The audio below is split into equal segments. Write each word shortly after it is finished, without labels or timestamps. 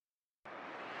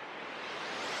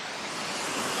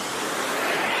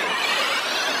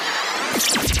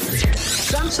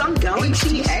Samsung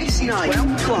Galaxy S9,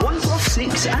 OnePlus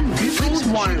 6 and Google's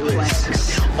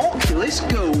Wireless, Oculus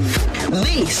Go.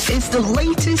 This is the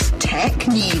latest tech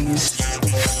news.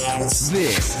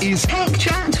 This is Tech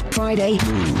Chat Friday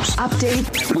News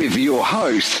Update with your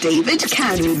host, David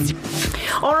Cannon.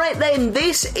 Alright then,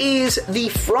 this is the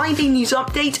Friday News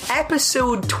Update,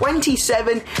 episode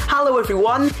 27. Hello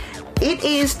everyone. It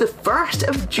is the 1st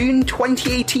of June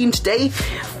 2018 today,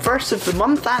 first of the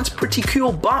month. That's pretty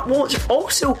cool, but what's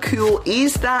also cool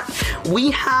is that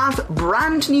we have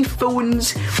brand new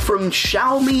phones from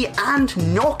Xiaomi and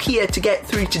Nokia to get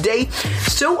through today.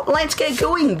 So let's get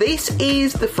going. This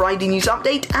is the Friday News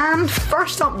Update, and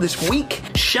first up this week,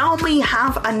 Xiaomi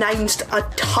have announced a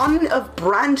ton of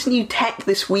brand new tech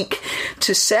this week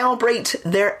to celebrate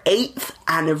their 8th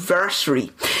anniversary.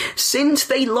 Since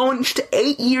they launched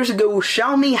 8 years ago,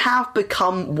 Xiaomi have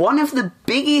become one of the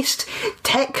biggest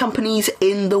tech companies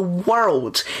in the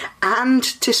world, and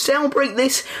to celebrate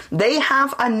this, they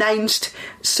have announced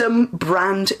some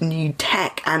brand new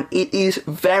tech, and it is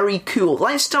very cool.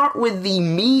 Let's start with the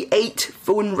Mi 8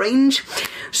 phone range.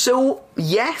 So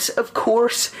yes, of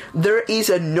course, there is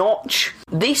a notch.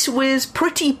 This was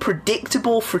pretty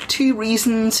predictable for two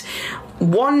reasons.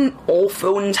 One, all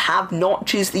phones have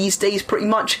notches these days pretty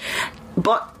much,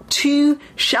 but two,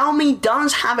 Xiaomi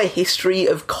does have a history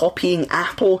of copying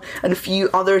Apple and a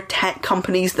few other tech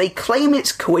companies. They claim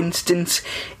it's coincidence.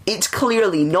 It's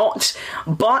clearly not.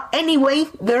 But anyway,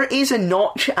 there is a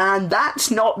notch, and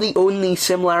that's not the only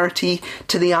similarity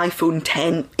to the iPhone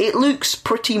X. It looks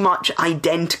pretty much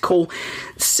identical.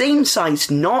 Same size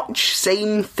notch,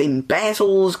 same thin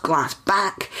bezels, glass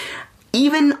back.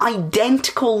 Even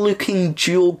identical looking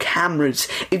dual cameras.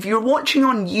 If you're watching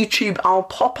on YouTube, I'll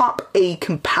pop up a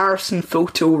comparison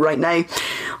photo right now.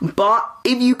 But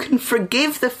if you can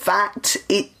forgive the fact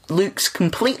it looks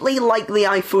completely like the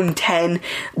iPhone X,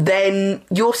 then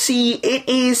you'll see it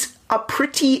is a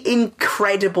pretty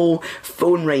incredible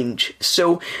phone range.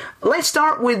 So let's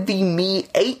start with the Mi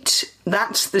 8.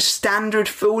 That's the standard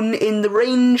phone in the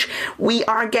range. We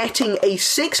are getting a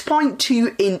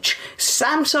 6.2 inch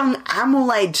Samsung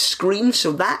AMOLED screen,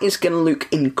 so that is going to look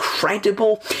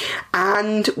incredible.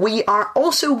 And we are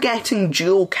also getting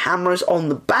dual cameras on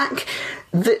the back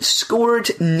that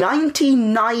scored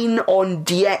 99 on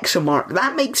DxOMark.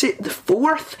 That makes it the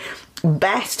fourth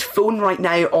best phone right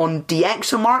now on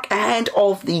DxOMark, ahead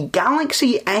of the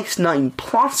Galaxy S9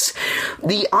 Plus,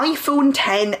 the iPhone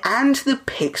X and the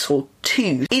Pixel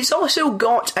 2. It's also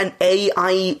got an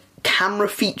AI camera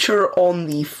feature on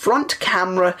the front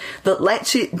camera that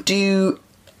lets it do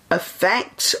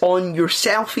effects on your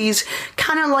selfies,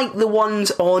 kind of like the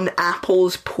ones on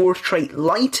Apple's portrait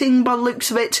lighting by the looks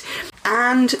of it.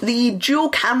 And the dual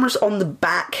cameras on the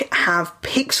back have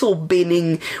pixel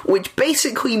binning, which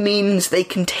basically means they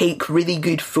can take really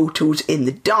good photos in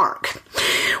the dark.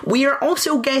 We are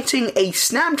also getting a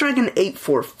Snapdragon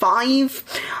 845,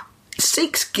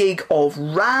 6GB of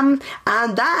RAM,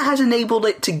 and that has enabled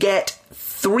it to get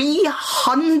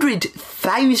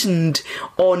 300,000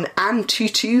 on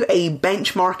Antutu, a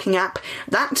benchmarking app.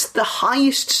 That's the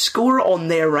highest score on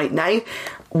there right now,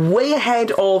 way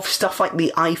ahead of stuff like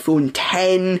the iPhone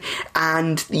X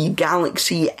and the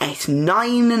Galaxy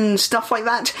S9 and stuff like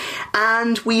that.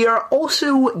 And we are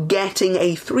also getting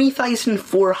a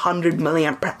 3,400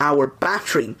 mAh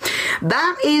battery.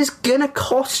 That is gonna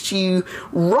cost you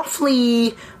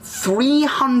roughly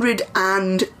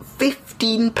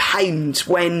 £315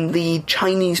 when the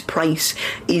Chinese price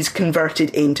is converted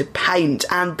into pounds,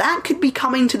 and that could be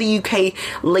coming to the UK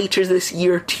later this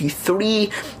year to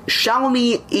 3.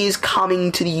 Xiaomi is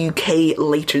coming to the UK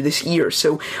later this year,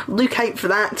 so look out for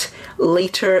that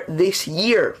later this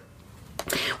year.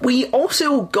 We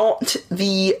also got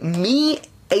the Mi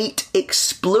 8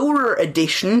 Explorer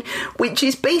Edition, which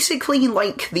is basically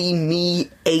like the Mi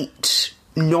 8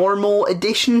 normal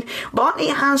edition, but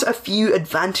it has a few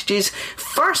advantages.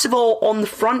 First of all, on the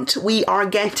front we are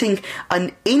getting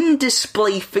an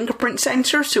in-display fingerprint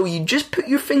sensor, so you just put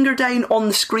your finger down on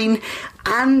the screen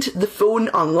and the phone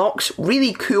unlocks.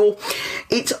 Really cool.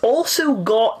 It's also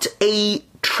got a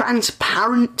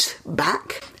transparent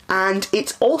back, and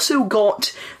it's also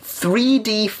got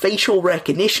 3D facial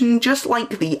recognition, just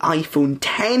like the iPhone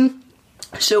X.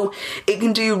 So it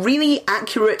can do really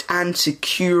accurate and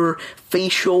secure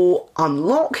facial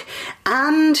unlock,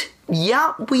 and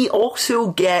yeah, we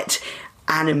also get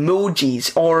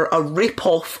Animojis, or a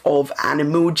rip-off of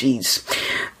Animojis,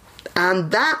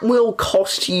 and that will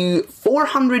cost you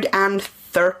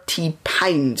 £430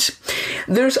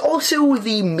 There's also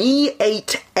the Mi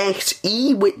 8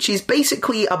 SE, which is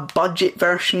basically a budget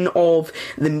version of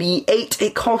the Mi 8.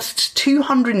 It costs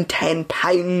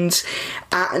 £210,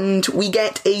 and we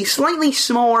get a slightly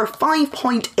smaller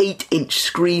 5.8 inch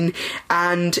screen,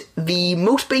 and the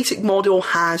most basic model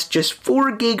has just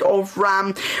 4GB of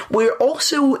RAM. We're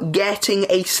also getting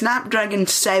a Snapdragon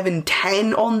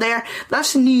 710 on there.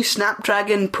 That's a new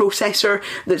Snapdragon processor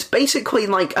that's basically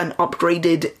like an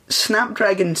upgraded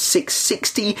Snapdragon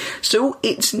 660, so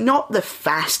it's not the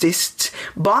fastest,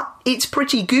 but it's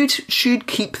pretty good, should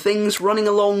keep things running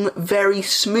along very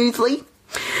smoothly.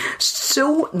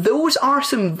 So those are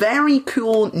some very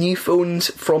cool new phones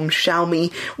from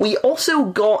Xiaomi. We also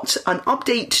got an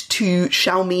update to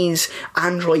Xiaomi's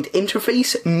Android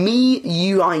interface,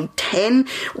 MIUI 10,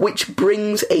 which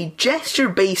brings a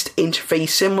gesture-based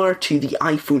interface similar to the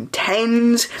iPhone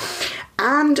Xs,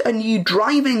 and a new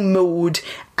driving mode,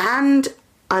 and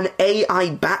an AI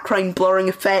background blurring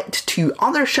effect to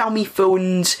other Xiaomi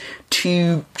phones,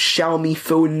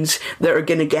 that are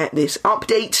going to get this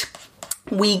update.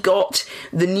 We got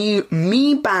the new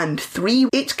Mi Band 3.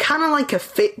 It's kind of like a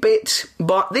Fitbit,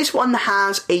 but this one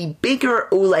has a bigger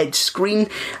OLED screen.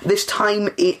 This time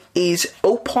it is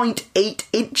 0.8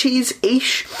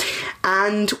 inches-ish,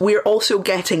 and we're also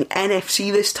getting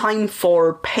NFC this time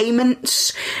for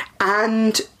payments,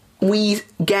 and we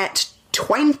get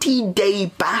 20-day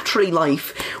battery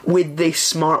life with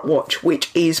this smartwatch, which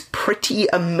is pretty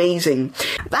amazing.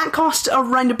 That costs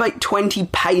around about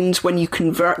 £20 when you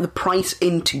convert the price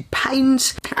into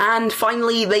pounds. And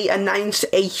finally, they announced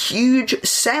a huge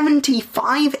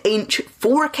 75-inch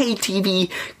 4K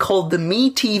TV called the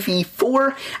Mi TV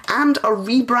 4, and a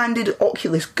rebranded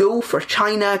Oculus Go for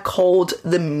China called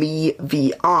the Mi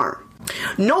VR.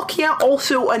 Nokia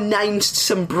also announced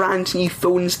some brand new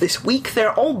phones this week.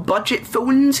 They're all budget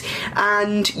phones,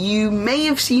 and you may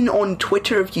have seen on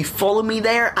Twitter, if you follow me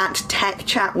there, at Tech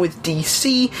Chat with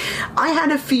DC, I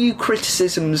had a few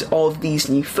criticisms of these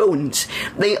new phones.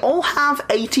 They all have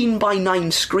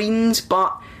 18:9 screens,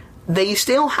 but they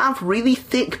still have really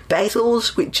thick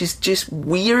bezels, which is just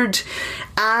weird,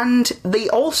 and they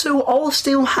also all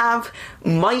still have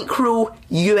micro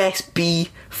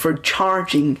USB for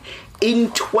charging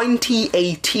in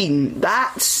 2018.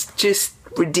 That's just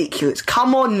ridiculous.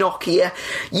 Come on, Nokia,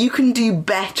 you can do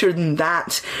better than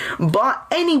that. But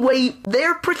anyway,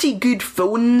 they're pretty good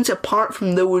phones apart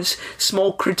from those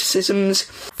small criticisms.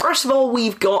 First of all,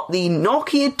 we've got the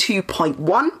Nokia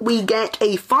 2.1. We get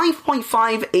a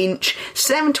 5.5 inch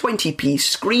 720p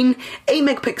screen, 8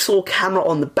 megapixel camera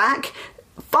on the back,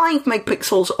 5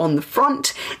 megapixels on the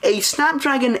front, a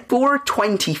Snapdragon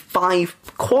 425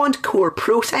 quad-core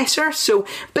processor, so a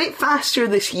bit faster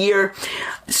this year,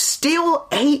 still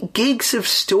 8 gigs of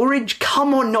storage.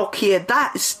 Come on, Nokia,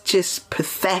 that's just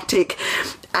pathetic.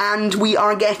 And we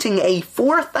are getting a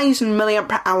 4,000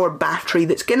 mAh battery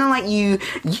that's going to let you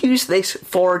use this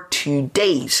for 2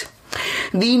 days.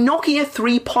 The Nokia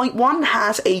 3.1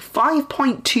 has a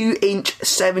 5.2 inch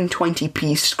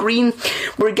 720p screen.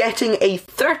 We're getting a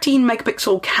 13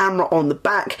 megapixel camera on the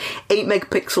back, 8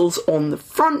 megapixels on the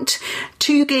front,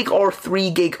 2GB or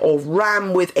 3GB of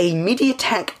RAM with a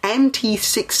MediaTek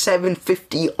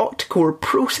MT6750 octa-core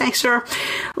processor.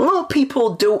 A lot of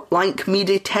people don't like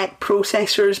MediaTek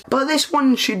processors, but this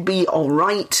one should be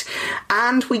alright.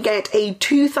 And we get a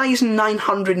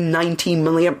 2,990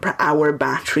 mAh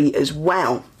battery as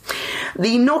well.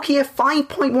 The Nokia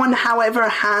 5.1, however,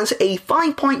 has a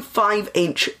 5.5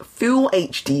 inch Full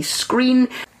HD screen,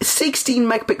 16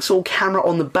 megapixel camera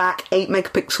on the back, 8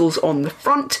 megapixels on the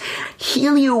front,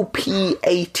 Helio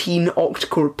P18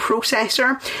 octa-core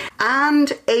processor,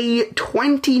 and a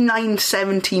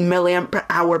 2970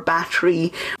 mAh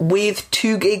battery with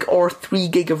 2GB or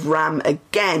 3GB of RAM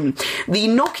again. The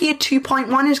Nokia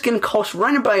 2.1 is going to cost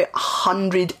around about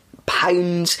 £100.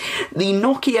 The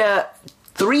Nokia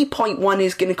 3.1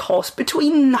 is going to cost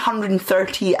between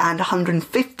 £130 and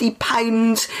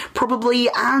 £150 probably,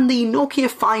 and the Nokia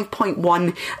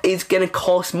 5.1 is going to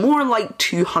cost more like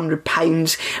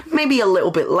 £200, maybe a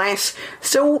little bit less.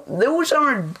 So those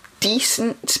are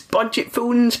decent budget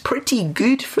phones, pretty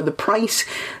good for the price.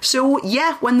 So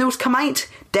yeah, when those come out,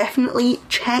 definitely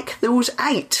check those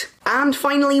out. And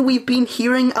finally, we've been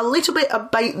hearing a little bit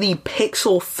about the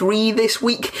Pixel 3 this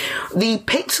week. The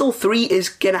Pixel 3 is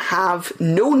going to have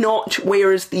no notch,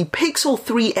 whereas the Pixel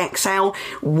 3 XL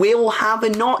will have a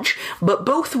notch, but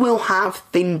both will have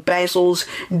thin bezels,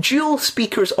 dual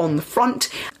speakers on the front,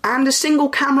 and a single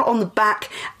camera on the back,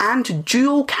 and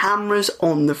dual cameras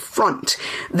on the front.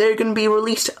 They're going to be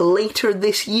released later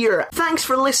this year. Thanks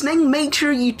for listening. Make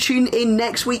sure you tune in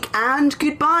next week, and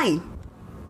goodbye.